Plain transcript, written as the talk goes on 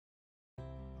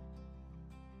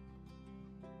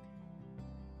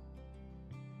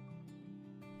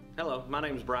Hello, my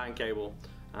name is Brian Cable.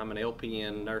 I'm an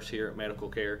LPN nurse here at Medical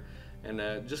Care, and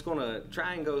just going to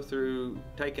try and go through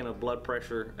taking a blood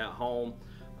pressure at home.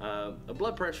 A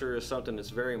blood pressure is something that's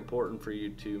very important for you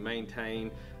to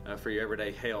maintain for your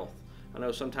everyday health. I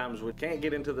know sometimes we can't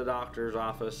get into the doctor's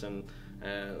office, and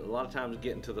a lot of times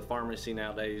getting to the pharmacy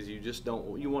nowadays,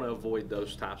 you want to avoid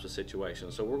those types of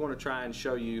situations. So we're going to try and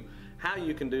show you how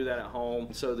you can do that at home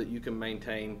so that you can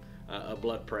maintain a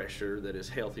blood pressure that is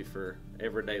healthy for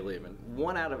everyday living.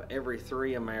 1 out of every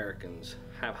 3 Americans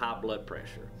have high blood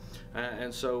pressure.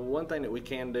 And so one thing that we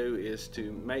can do is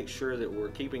to make sure that we're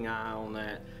keeping an eye on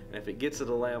that. And if it gets at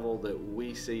a level that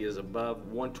we see is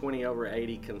above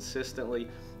 120/80 consistently,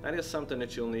 that is something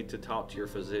that you'll need to talk to your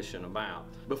physician about.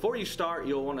 Before you start,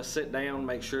 you'll want to sit down,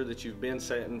 make sure that you've been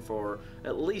sitting for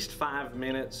at least 5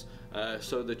 minutes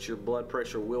so that your blood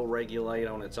pressure will regulate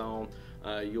on its own.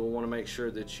 You'll want to make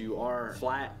sure that you are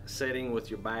flat sitting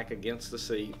with your back against the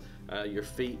seat, your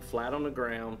feet flat on the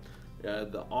ground.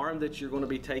 The arm that you're going to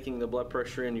be taking the blood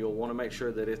pressure in, you'll want to make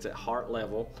sure that it's at heart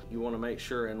level. You want to make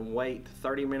sure and wait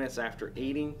 30 minutes after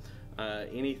eating.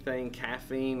 Anything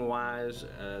caffeine wise,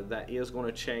 that is going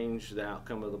to change the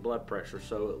outcome of the blood pressure.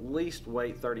 So at least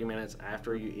wait 30 minutes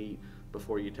after you eat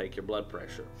before you take your blood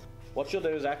pressure. What you'll do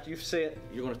is after you sit,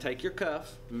 you're going to take your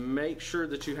cuff. Make sure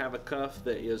that you have a cuff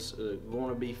that is going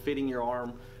to be fitting your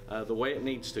arm the way it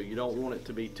needs to. You don't want it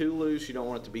to be too loose, you don't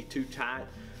want it to be too tight.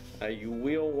 You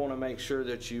will want to make sure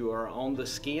that you are on the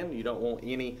skin. You don't want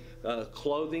any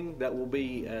clothing that will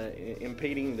be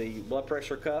impeding the blood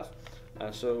pressure cuff.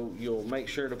 So you'll make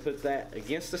sure to put that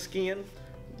against the skin.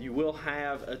 You will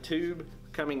have a tube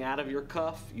coming out of your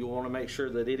cuff. You want to make sure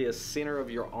that it is center of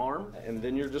your arm, and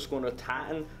then you're just going to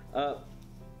tighten up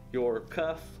your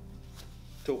cuff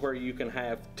to where you can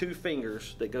have 2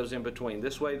 fingers that goes in between.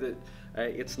 This way that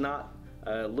it's not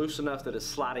loose enough that it's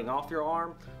sliding off your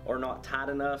arm, or not tight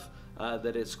enough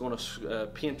that it's going to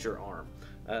pinch your arm.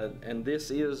 And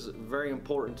this is very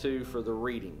important too for the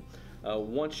reading.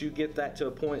 Once you get that to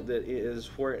a point that it is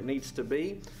where it needs to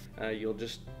be, you'll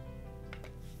just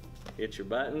hit your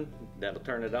button, that'll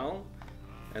turn it on,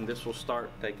 and this will start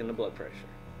taking the blood pressure.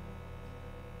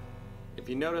 If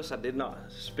you notice, I did not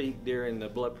speak during the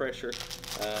blood pressure.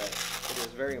 It is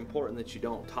very important that you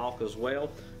don't talk as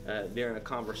well during a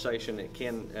conversation. It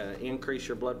can increase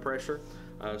your blood pressure,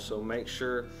 so make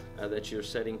sure that you're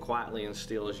sitting quietly and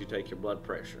still as you take your blood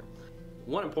pressure.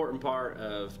 One important part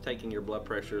of taking your blood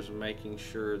pressure is making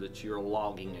sure that you're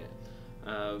logging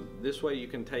it. This way you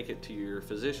can take it to your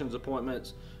physician's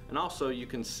appointments, and also you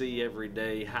can see every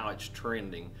day how it's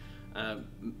trending.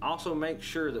 Also make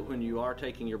sure that when you are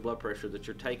taking your blood pressure that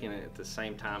you're taking it at the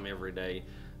same time every day.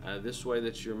 This way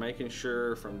that you're making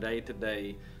sure from day to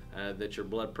day that your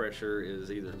blood pressure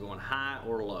is either going high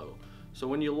or low. So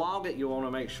when you log it, you want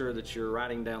to make sure that you're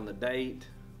writing down the date,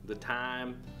 the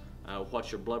time,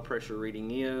 what your blood pressure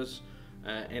reading is,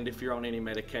 and if you're on any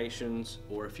medications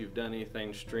or if you've done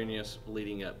anything strenuous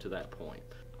leading up to that point.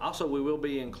 Also, we will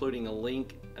be including a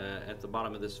link at the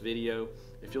bottom of this video.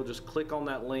 If you'll just click on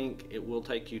that link, it will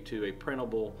take you to a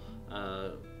printable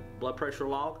blood pressure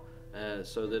log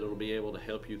so that it'll be able to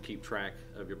help you keep track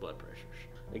of your blood pressures.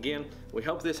 Again, we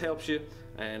hope this helps you,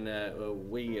 and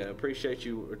we appreciate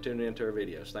you tuning into our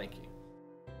videos. Thank you.